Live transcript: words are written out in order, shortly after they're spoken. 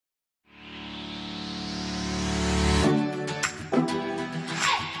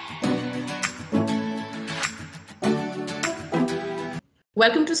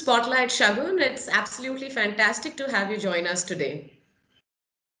Welcome to Spotlight, Shagun. It's absolutely fantastic to have you join us today.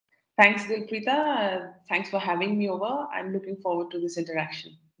 Thanks, Dilpreeta. Thanks for having me over. I'm looking forward to this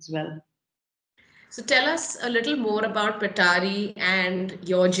interaction as well. So tell us a little more about Pataaree and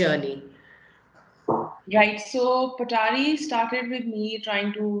your journey. Right. So Pataaree started with me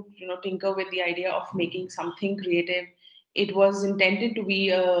trying to, tinker with the idea of making something creative. It was intended to be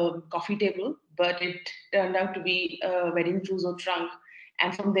a coffee table, but it turned out to be a wedding trousseau trunk.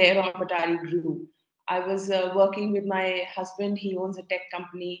 And from there on, Pataaree grew. I was working with my husband. He owns a tech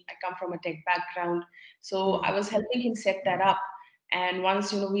company. I come from a tech background. So I was helping him set that up. And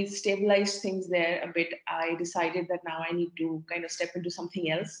once, we stabilized things there a bit, I decided that now I need to kind of step into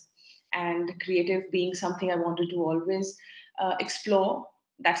something else, and creative being something I wanted to always explore.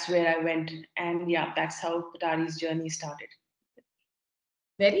 That's where I went. And yeah, that's how Patari's journey started.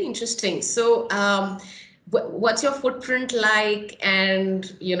 Very interesting. So, what's your footprint like, and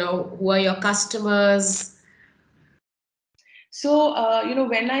who are your customers? So,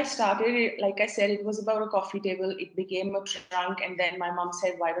 when I started, like I said, it was about a coffee table. It became a trunk. And then my mom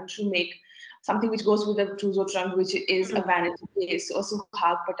said, why don't you make something which goes with a trousseau trunk, which is a vanity case, also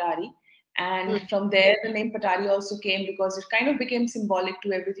Suhag Patari. And from there, the name Patari also came because it kind of became symbolic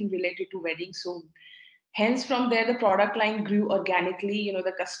to everything related to weddings. So hence, from there, the product line grew organically.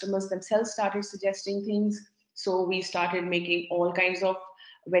 The customers themselves started suggesting things. So we started making all kinds of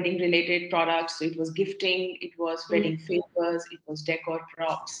wedding related products. So it was gifting, it was wedding favors, it was decor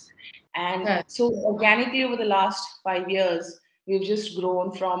props. And Yeah. so organically over the last 5 years, we've just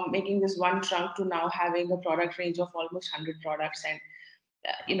grown from making this one trunk to now having a product range of almost 100 products. And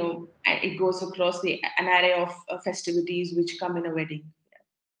and it goes across an array of festivities which come in a wedding.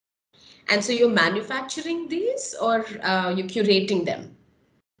 And so you're manufacturing these, or you're curating them?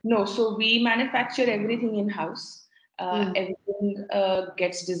 No, so we manufacture everything in house. Hmm. Everything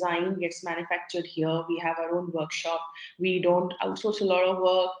gets designed, gets manufactured here. We have our own workshop. We don't outsource a lot of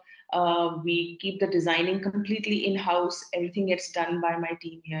work. We keep the designing completely in house. Everything gets done by my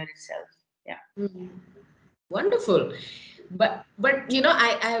team here itself. Yeah. Wonderful. But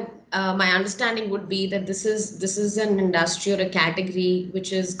my understanding would be that this is an industry or a category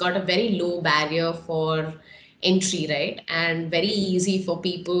which has got a very low barrier for entry, right? And very easy for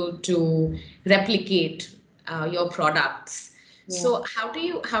people to replicate your products. Yeah. So how do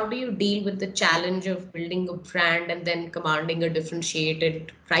you deal with the challenge of building a brand and then commanding a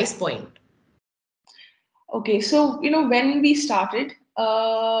differentiated price point? Okay, so when we started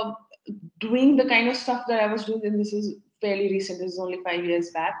doing the kind of stuff that I was doing, and this is fairly recent, this is only 5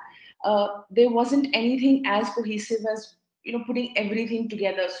 years back, there wasn't anything as cohesive as putting everything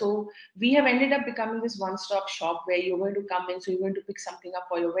together. So we have ended up becoming this one-stop shop where you're going to come in, so you're going to pick something up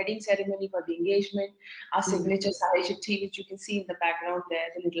for your wedding ceremony, for the engagement, our signature sari chitti, which you can see in the background there,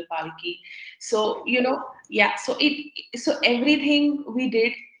 the little palki. So yeah, so everything we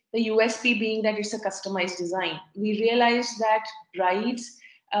did, the USP being that it's a customized design. We realized that brides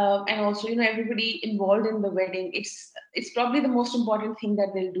and also everybody involved in the wedding, it's probably the most important thing that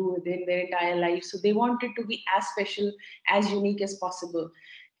they'll do within their entire life. So they want it to be as special, as unique as possible.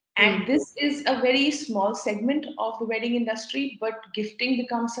 And this is a very small segment of the wedding industry, but gifting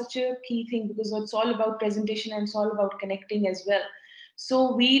becomes such a key thing because it's all about presentation and it's all about connecting as well.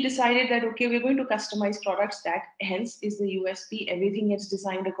 So we decided that, okay, we're going to customize products. That hence is the USP. Everything gets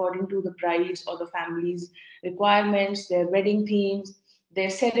designed according to the bride's or the family's requirements, their wedding themes, their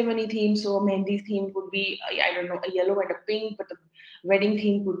ceremony theme. So Mehndi theme would be, I don't know, a yellow and a pink, but the wedding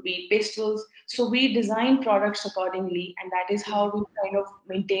theme could be pastels. So we design products accordingly, and that is how we kind of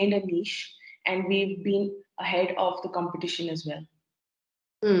maintained a niche, and we've been ahead of the competition as well.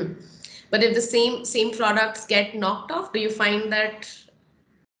 Hmm. But if the same products get knocked off, do you find that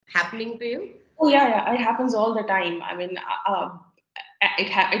happening to you? Oh yeah, it happens all the time. I mean,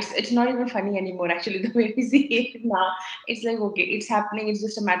 it's not even funny anymore. Actually, the way we see it now, it's like okay, it's happening. It's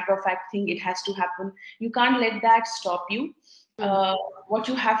just a matter of fact thing. It has to happen. You can't let that stop you. Uh, what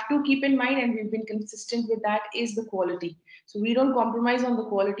you have to keep in mind, and we've been consistent with that, is the quality. So we don't compromise on the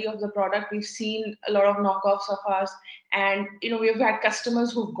quality of the product. We've seen a lot of knockoffs of ours, and we've had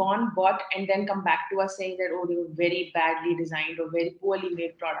customers who've gone, bought, and then come back to us saying that, oh, they were very badly designed or very poorly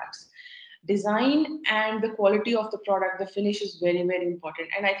made products. Design and the quality of the product, the finish is very, very important.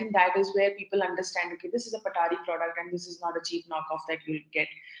 And I think that is where people understand, okay, this is a Pataaree product and this is not a cheap knockoff that you'll get,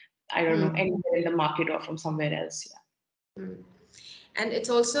 I don't know, anywhere in the market or from somewhere else. Yeah. And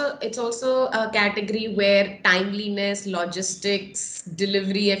it's also a category where timeliness, logistics,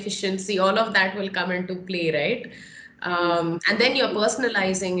 delivery efficiency, all of that will come into play, right? And then you're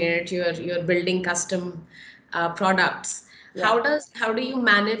personalizing it, you're building custom products. Yeah. How do you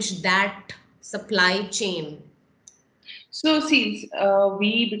manage that supply chain? So see,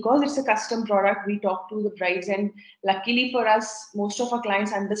 we because it's a custom product, we talk to the brides, and luckily for us, most of our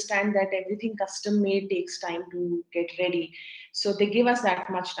clients understand that everything custom made takes time to get ready. So they give us that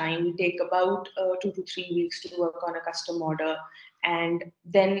much time. We take about 2 to 3 weeks to work on a custom order, and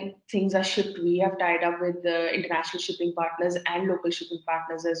then things are shipped. We have tied up with the international shipping partners and local shipping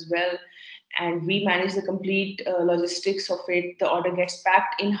partners as well, and we manage the complete logistics of it. The order gets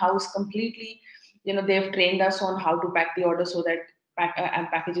packed in house completely. They've trained us on how to pack the order so that and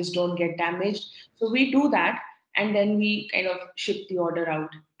packages don't get damaged. So we do that, and then we kind of ship the order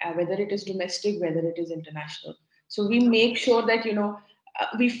out, whether it is domestic, whether it is international. So we make sure that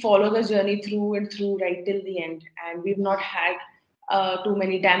we follow the journey through and through right till the end, and we've not had too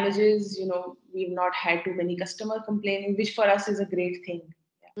many damages. We've not had too many customer complaining, which for us is a great thing.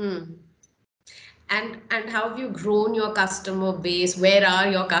 Hmm. And how have you grown your customer base? Where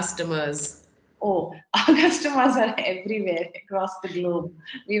are your customers? Oh, our customers are everywhere across the globe.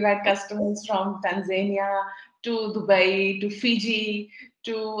 We've had customers from Tanzania to Dubai to Fiji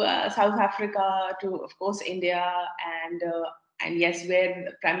to South Africa to, of course, India, and yes,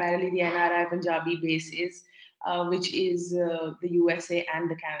 where primarily the NRI Punjabi base is, which is the USA and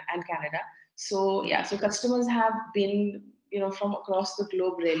and Canada. So yeah, so customers have been from across the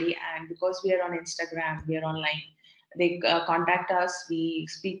globe really, and because we are on Instagram, we are online, they contact us, we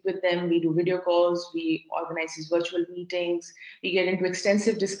speak with them, we do video calls, we organize these virtual meetings, we get into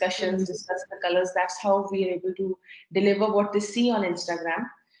extensive discussions, discuss the colors. That's how we are able to deliver what they see on Instagram.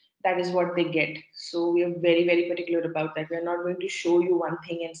 That is what they get. So we are very, very particular about that. We're not going to show you one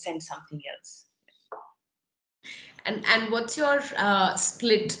thing and send something else. And what's your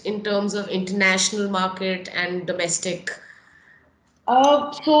split in terms of international market and domestic?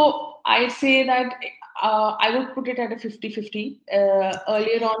 So I'd say that I would put it at a 50-50.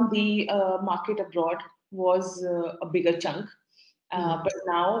 Earlier on, the market abroad was a bigger chunk. But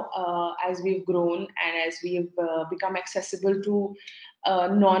now, as we've grown and as we've become accessible to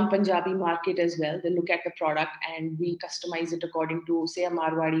non-Punjabi market as well, they look at the product and we customize it according to, say, a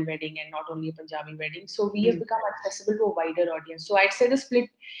Marwadi wedding and not only a Punjabi wedding. So we have become accessible to a wider audience. So I'd say the split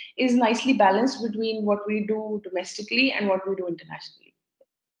is nicely balanced between what we do domestically and what we do internationally.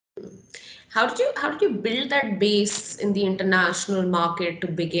 How did you build that base in the international market to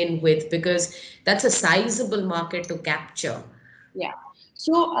begin with? Because that's a sizable market to capture. Yeah.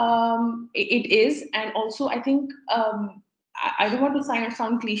 So it is, and also I think I don't want to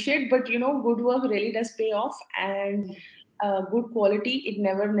sound cliched, but good work really does pay off, and good quality, it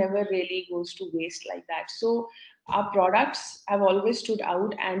never really goes to waste like that. So our products have always stood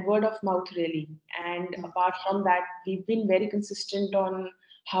out, and word of mouth really. And apart from that, we've been very consistent on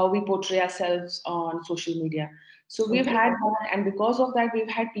how we portray ourselves on social media. So we've Okay. had that, and because of that, we've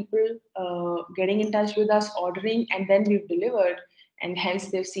had people getting in touch with us, ordering, and then we've delivered, and hence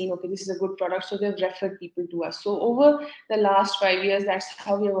they've seen, okay, this is a good product, so they've referred people to us. So over the last 5 years, that's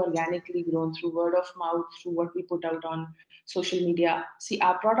how we have organically grown, through word of mouth, through what we put out on social media. See,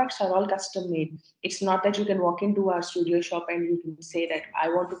 our products are all custom made. It's not that you can walk into our studio shop and you can say that I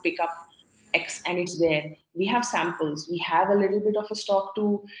want to pick up X and it's there. We have samples. We have a little bit of a stock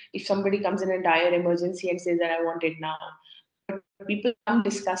too. If somebody comes in a dire emergency and says that I want it now, but people come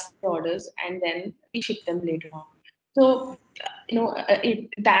discuss the orders and then we ship them later on. So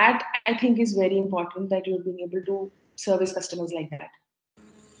that I think is very important, that you're being able to service customers like that.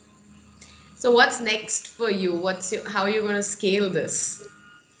 So what's next for you? How are you going to scale this?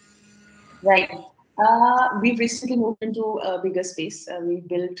 Right. We've recently moved into a bigger space. We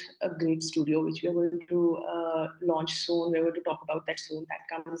built a great studio, which we're going to launch soon. We're going to talk about that soon.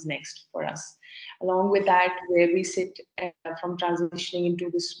 That comes next for us. Along with that, where we sit from transitioning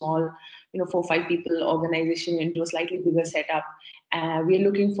into this small, 4 or 5 people organization into a slightly bigger setup. We're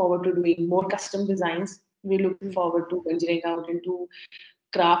looking forward to doing more custom designs. We're looking forward to venturing out into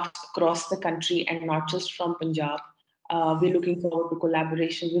crafts across the country and not just from Punjab. We're looking forward to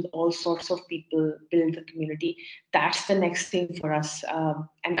collaborations with all sorts of people, build the community. That's the next thing for us.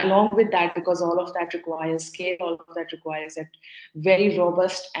 And along with that, because all of that requires scale, all of that requires that very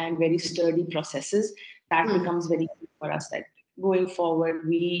robust and very sturdy processes, that becomes very key for us. That going forward,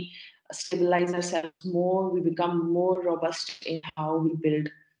 we stabilize ourselves more, we become more robust in how we build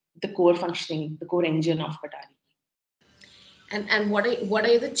the core functioning, the core engine of Pataaree. And what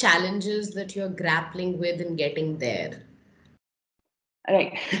are the challenges that you're grappling with in getting there?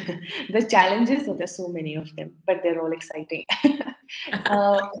 Right. The challenges, there's so many of them, but they're all exciting.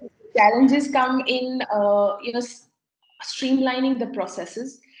 uh, Challenges come in, streamlining the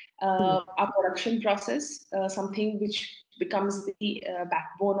processes, our production process, something which becomes the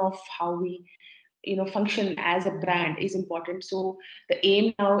backbone of how we, function as a brand is important. So the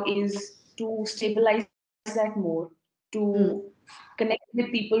aim now is to stabilize that more, to Mm, connect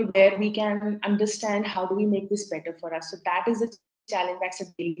with people where we can understand how do we make this better for us. So that is the challenge. That's a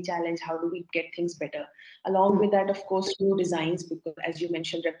daily challenge. How do we get things better? Along with that, mm, of course, new designs, because as you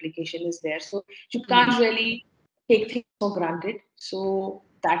mentioned, replication is there. So you can't mm, really take things for granted. So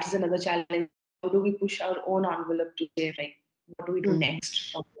that is another challenge. How do we push our own envelope to say, like, what do we do mm.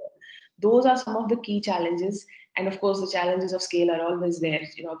 next from here? Those are some of the key challenges. And of course, the challenges of scale are always there.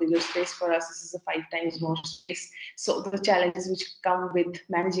 Bigger space for us, this is a 5 times more space. So the challenges which come with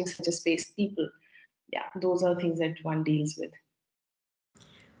managing such a space, people, yeah, those are things that one deals with.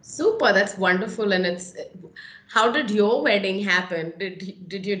 Super, that's wonderful. And it's how did your wedding happen?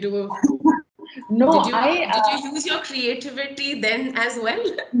 Did you do No, did you use your creativity then as well?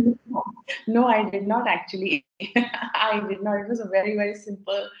 no, I did not actually. I did not. It was a very, very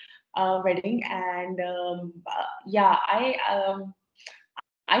simple wedding, and yeah,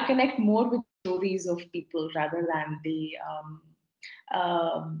 I connect more with stories of people rather than the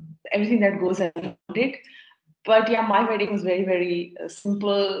everything that goes around it. But yeah, my wedding was very, very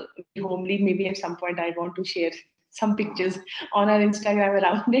simple, very homely. Maybe at some point I want to share some pictures on our Instagram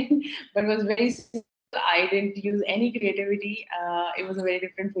around it. But it was very simple. I didn't use any creativity. It was a very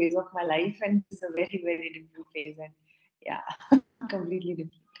different phase of my life, and it's a very, very different phase. And yeah, completely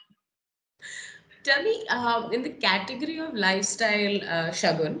different. Tell me, in the category of lifestyle,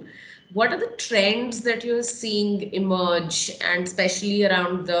 Shagun, what are the trends that you're seeing emerge, and especially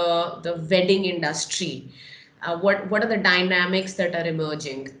around the wedding industry? What are the dynamics that are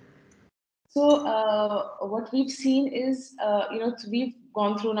emerging? So what we've seen is, we've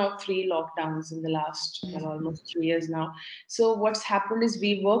gone through now 3 lockdowns in the last, well, almost 3 years now. So what's happened is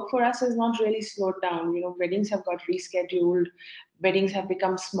we work for us has not really slowed down. Weddings have got rescheduled, weddings have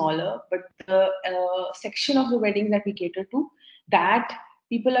become smaller, but the section of the weddings that we cater to, that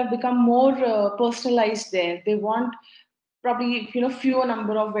people have become more personalized there. They want probably fewer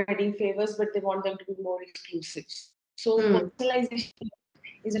number of wedding favors, but they want them to be more exclusive. So Hmm. personalization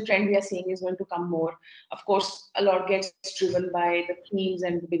is a trend we are seeing is going to come more. Of course, a lot gets driven by the themes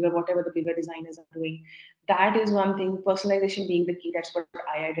and the bigger, whatever the bigger designers are doing. That is one thing. Personalization being the key. That's what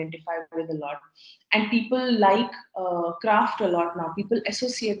I identify with a lot. And people like craft a lot now. People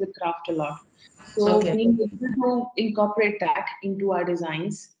associate with craft a lot. So Okay. being able to incorporate that into our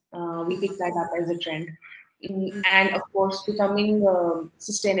designs, we pick that up as a trend. And of course, becoming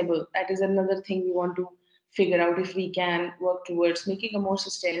sustainable. That is another thing we want to figure out if we can work towards making a more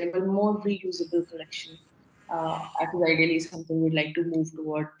sustainable, more reusable collection. That is ideally something we'd like to move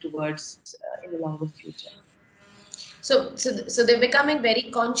towards in the longer future. So they're becoming very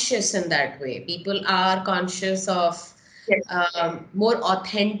conscious in that way. People are conscious of Yes, more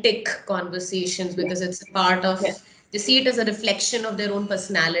authentic conversations yes, because it's a part of, yes. they see it as a reflection of their own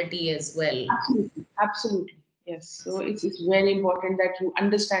personality as well. Absolutely, absolutely. Yes. So it's very important that you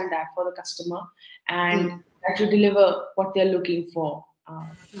understand that for the customer and Hmm. that you deliver what they're looking for.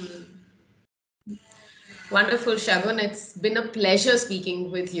 Wonderful, Shagun. It's been a pleasure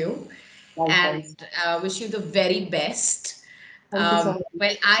speaking with you, and Likewise. wish you the very best. Thank you so much.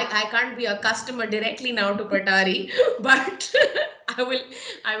 Well, I can't be a customer directly now to Pataaree, but I will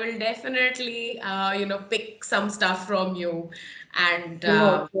I will definitely pick some stuff from you, and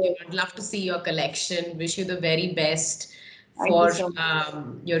No, sure. I'd love to see your collection. Wish you the very best Thank you for so much.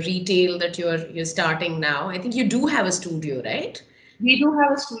 your retail that you're starting now. I think you do have a studio, right? We do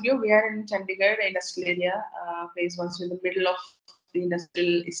have a studio. We are in Chandigarh, the industrial area, place once in the middle of the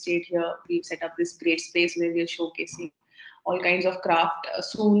industrial estate here. We've set up this great space where we are showcasing all kinds of craft.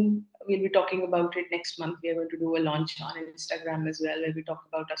 Soon we'll be talking about it next month. We are going to do a launch on Instagram as well, where we talk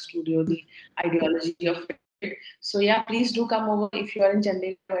about our studio, the ideology of it. So yeah, please do come over if you are in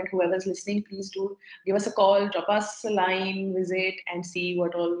Chandigarh and whoever's listening. Please do give us a call, drop us a line, visit, and see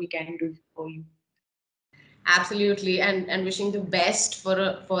what all we can do for you. Absolutely, and wishing the best for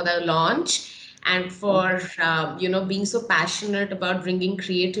the launch and Thank you. for being so passionate about bringing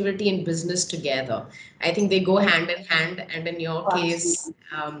creativity and business together. I think they go Thank hand in hand, and in your you. case,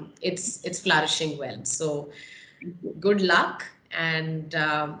 Absolutely. it's flourishing well. So Thank you. good luck and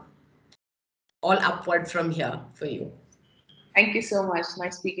all upward from here for you. Thank you so much.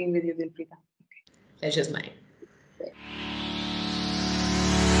 Nice speaking with you, Dilprita. Pleasure's mine.